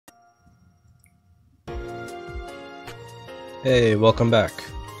Hey, welcome back.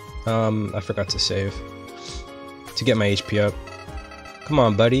 I forgot to save. To get my HP up. Come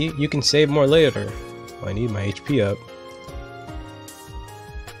on, buddy. You can save more later. I need my HP up.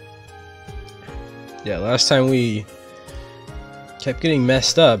 Yeah, last time we kept getting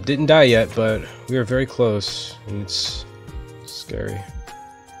messed up. Didn't die yet, but we were very close. And it's scary.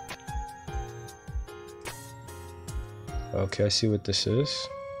 Okay, I see what this is.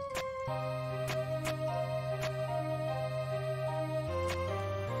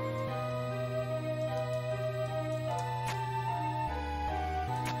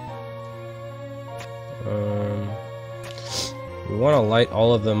 We want to light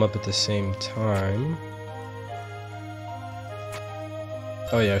all of them up at the same time.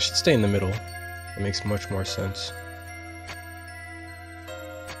 Oh yeah, I should stay in the middle. That makes much more sense.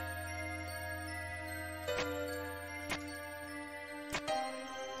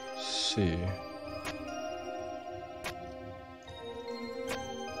 Let's see.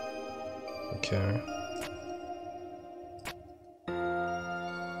 Okay.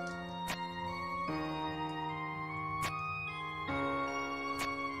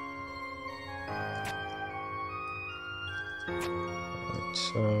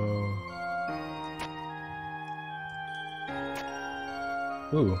 So,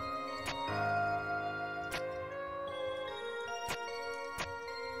 ooh.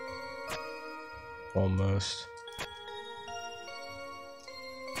 Almost.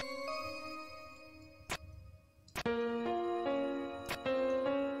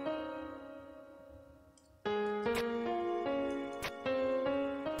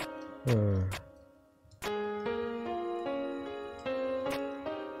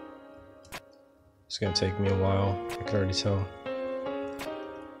 It's gonna take me a while, I can already tell.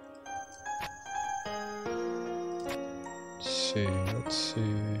 Let's see.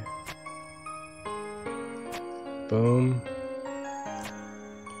 Boom.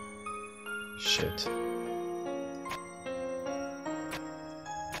 Shit.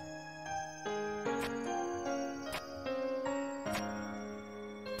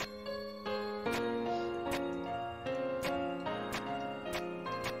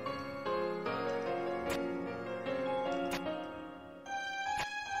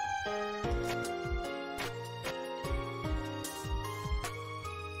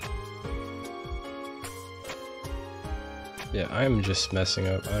 Yeah, I'm just messing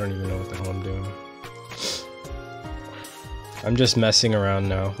up. I don't even know what the hell I'm doing. I'm just messing around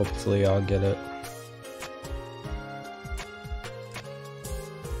now. Hopefully I'll get it.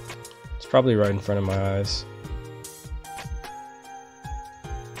 It's probably right in front of my eyes.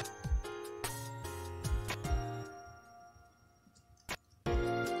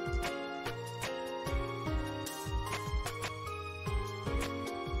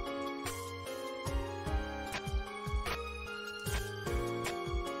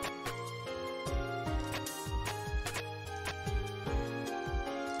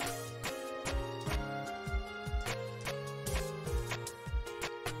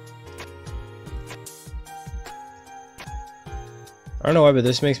 I don't know why, but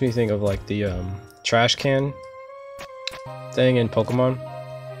this makes me think of like the trash can thing in Pokemon,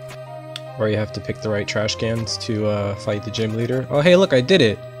 where you have to pick the right trash cans to fight the gym leader. Oh hey, look, I did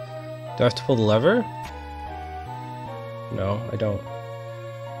it! Do I have to pull the lever? No, I don't.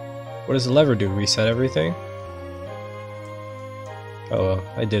 What does the lever do? Reset everything? Oh well,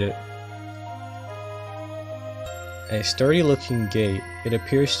 I did it. A sturdy looking gate. It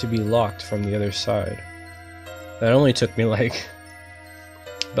appears to be locked from the other side. That only took me like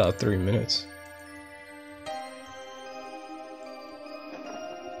about 3 minutes.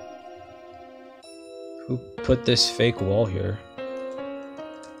 Who put this fake wall here?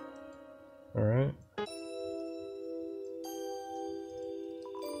 Alright.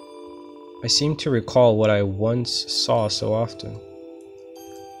 I seem to recall what I once saw so often.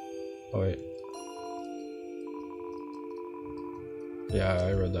 Oh wait. Yeah,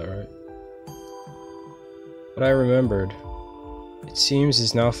 I read that right. What I remembered, it seems,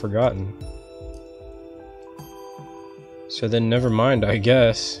 is now forgotten. So then never mind, I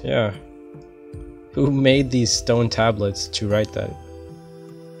guess. Yeah. Who made these stone tablets to write that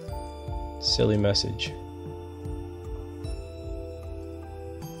silly message?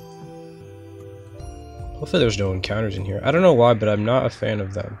 Hopefully there's no encounters in here. I don't know why, but I'm not a fan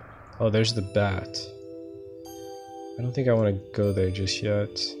of them. Oh, there's the bat. I don't think I want to go there just yet.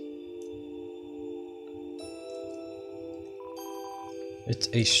 It's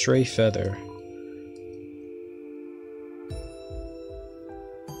a stray feather.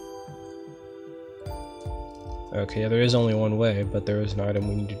 Okay, yeah, there is only one way, but there is an item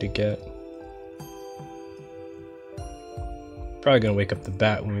we needed to get. Probably gonna wake up the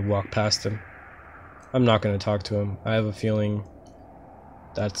bat when we walk past him. I'm not gonna talk to him. I have a feeling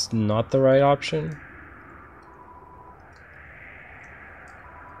that's not the right option.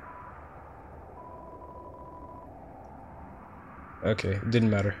 Okay, it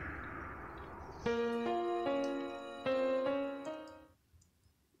didn't matter.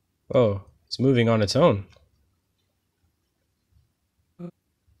 Oh, it's moving on its own.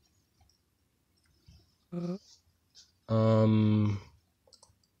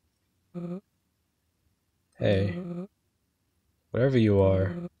 Hey, wherever you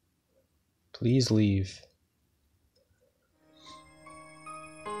are, please leave.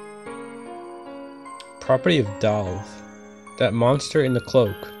 Property of Dalv. That monster in the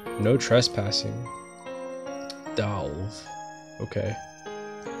cloak. No trespassing. Dalv. Okay.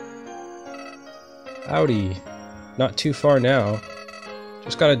 Howdy. Not too far now.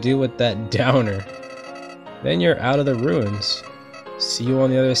 Just gotta deal with that downer. Then you're out of the ruins. See you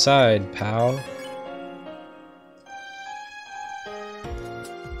on the other side, pal.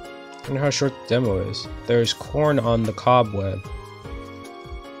 I wonder how short the demo is. There's corn on the cobweb.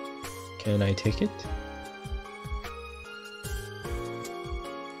 Can I take it?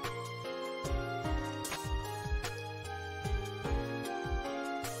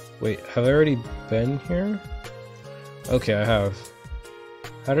 Wait, have I already been here? Okay, I have.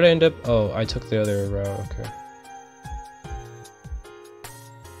 How did I end up? Oh, I took the other route, okay.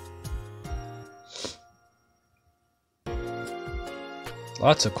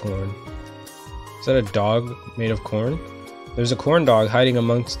 Lots of corn. Is that a dog made of corn? There's a corn dog hiding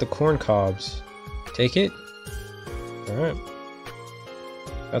amongst the corn cobs. Take it? Alright.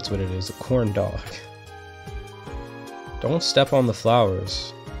 That's what it is, a corn dog. Don't step on the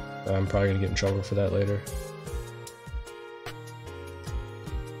flowers. I'm probably gonna get in trouble for that later.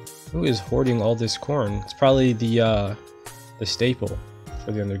 Who is hoarding all this corn? It's probably the staple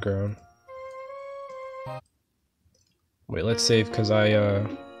for the underground. Wait, let's save because I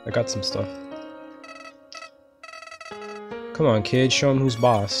got some stuff. Come on, kid, show him who's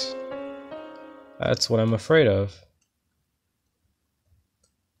boss. That's what I'm afraid of.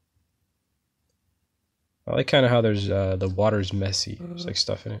 I like kind of how there's the water's messy. There's like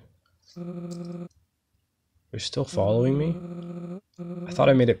stuff in it. They're still following me? I thought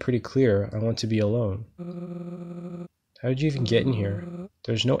I made it pretty clear I want to be alone. How did you even get in here?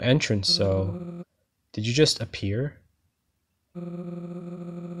 There's no entrance, so... Did you just appear?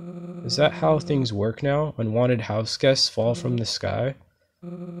 Is that how things work now? Unwanted house guests fall from the sky?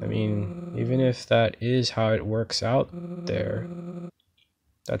 I mean, even if that is how it works out there,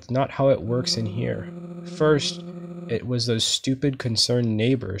 that's not how it works in here. First, it was those stupid concerned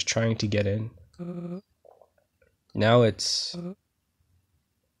neighbors trying to get in. Now it's...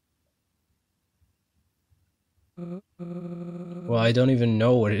 Well, I don't even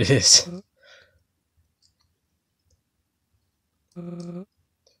know what it is.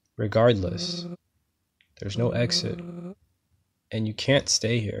 Regardless, there's no exit, and you can't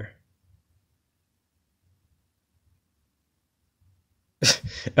stay here.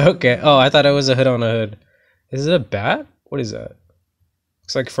 Okay, oh, I thought it was a hood on a hood. Is it a bat? What is that?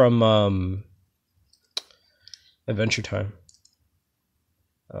 Looks like from Adventure Time.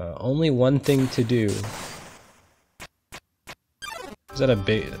 Only one thing to do. Is that a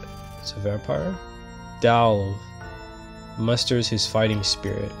bait? It's a vampire? Dalv musters his fighting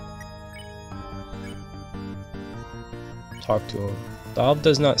spirit. Talk to him. Dalv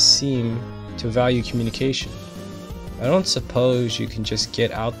does not seem to value communication. I don't suppose you can just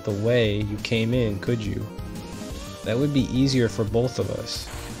get out the way you came in, could you? That would be easier for both of us.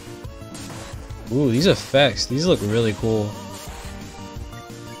 Ooh, these effects, these look really cool.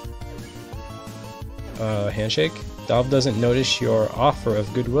 Handshake? Dalv doesn't notice your offer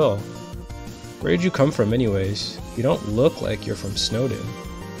of goodwill. Where did you come from anyways? You don't look like you're from Snowden.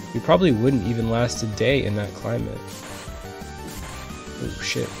 You probably wouldn't even last a day in that climate. Oh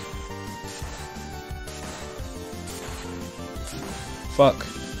shit. Fuck.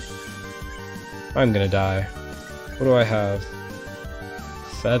 I'm gonna die. What do I have?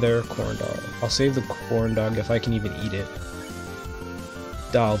 Feather corn dog. I'll save the corn dog if I can even eat it.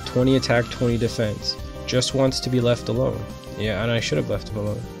 Dalv, 20 attack, 20 defense. Just wants to be left alone. Yeah, and I should have left him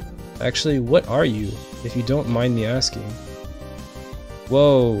alone. Actually, what are you, if you don't mind me asking?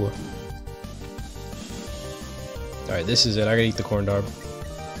 Whoa. Alright, this is it. I gotta eat the corn dog.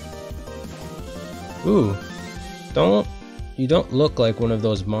 Ooh. You don't look like one of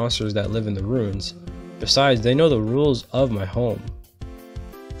those monsters that live in the ruins. Besides, they know the rules of my home.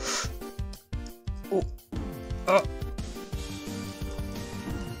 Oh.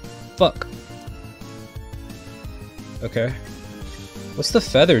 Fuck. Okay. What's the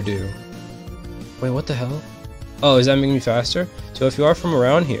feather do? Wait, what the hell? Oh, is that making me faster? So if you are from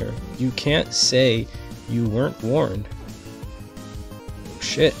around here, you can't say you weren't warned. Oh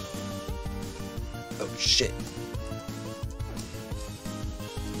shit. Oh shit.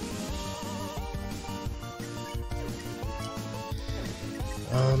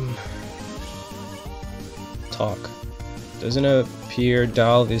 Talk. Doesn't appear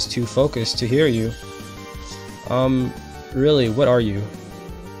Dal is too focused to hear you. Really, what are you?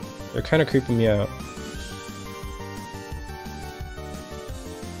 You're kind of creeping me out.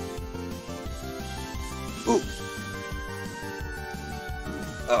 Ooh.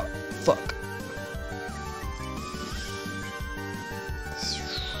 Oh, fuck.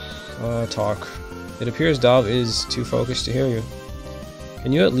 Talk. It appears Dal is too focused to hear you.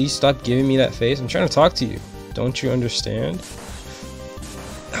 Can you at least stop giving me that face? I'm trying to talk to you. Don't you understand?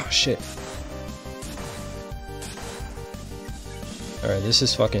 Oh shit. Alright, this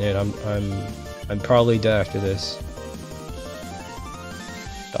is fucking it. I'm probably dead after this.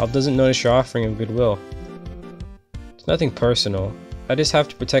 Dal doesn't notice your offering of goodwill. It's nothing personal. I just have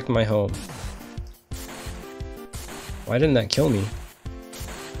to protect my home. Why didn't that kill me?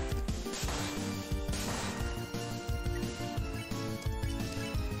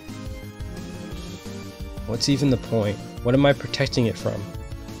 What's even the point? What am I protecting it from?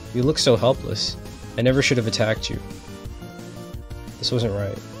 You look so helpless. I never should have attacked you. This wasn't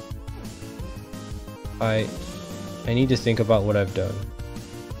right. I need to think about what I've done.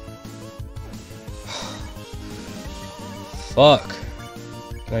 Fuck.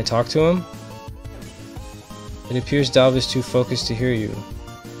 Can I talk to him? It appears Dal is too focused to hear you.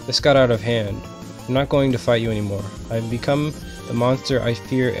 This got out of hand. I'm not going to fight you anymore. I've become the monster I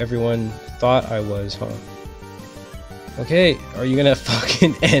fear everyone thought I was, huh? Okay, are you gonna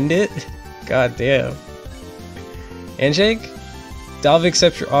fucking end it? God damn. Handshake? Dal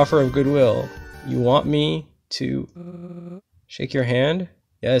accepts your offer of goodwill. You want me to shake your hand?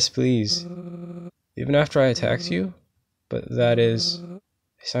 Yes, please. Even after I attacked you? But that is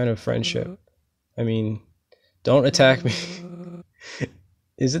a sign of friendship. I mean, don't attack me.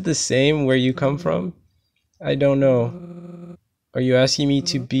 Is it the same where you come from? I don't know. Are you asking me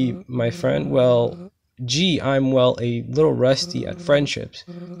to be my friend? Well, gee, I'm a little rusty at friendships.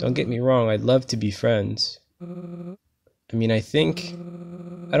 Don't get me wrong, I'd love to be friends. I mean, I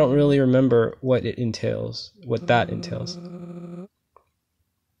don't really remember what that entails.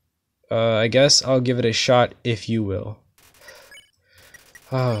 I guess I'll give it a shot if you will.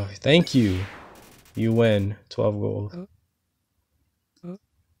 Oh, thank you. You win. 12 gold.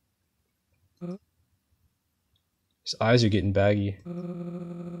 His eyes are getting baggy.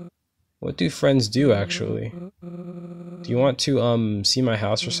 What do friends do, actually? Do you want to, see my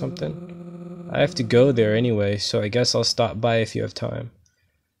house or something? I have to go there anyway, so I guess I'll stop by if you have time.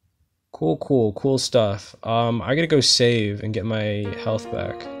 Cool stuff. I gotta go save and get my health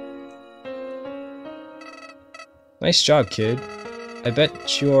back. Nice job, kid. I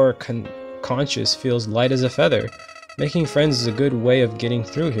bet your conscience feels light as a feather. Making friends is a good way of getting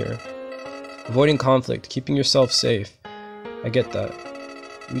through here. Avoiding conflict, keeping yourself safe. I get that.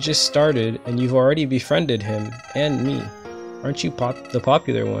 We just started, and you've already befriended him, and me. Aren't you the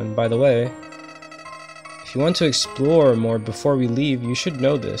popular one, by the way? If you want to explore more before we leave, you should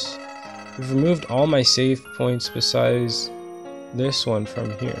know this. We've removed all my save points besides this one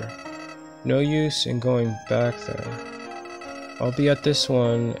from here. No use in going back there. I'll be at this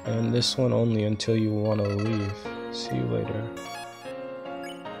one, and this one only until you want to leave. See you later.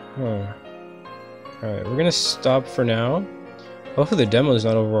 Alright, we're gonna stop for now. Hopefully the demo is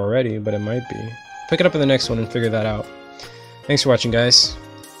not over already, but it might be. Pick it up in the next one and figure that out. Thanks for watching, guys.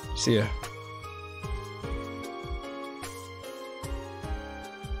 See ya.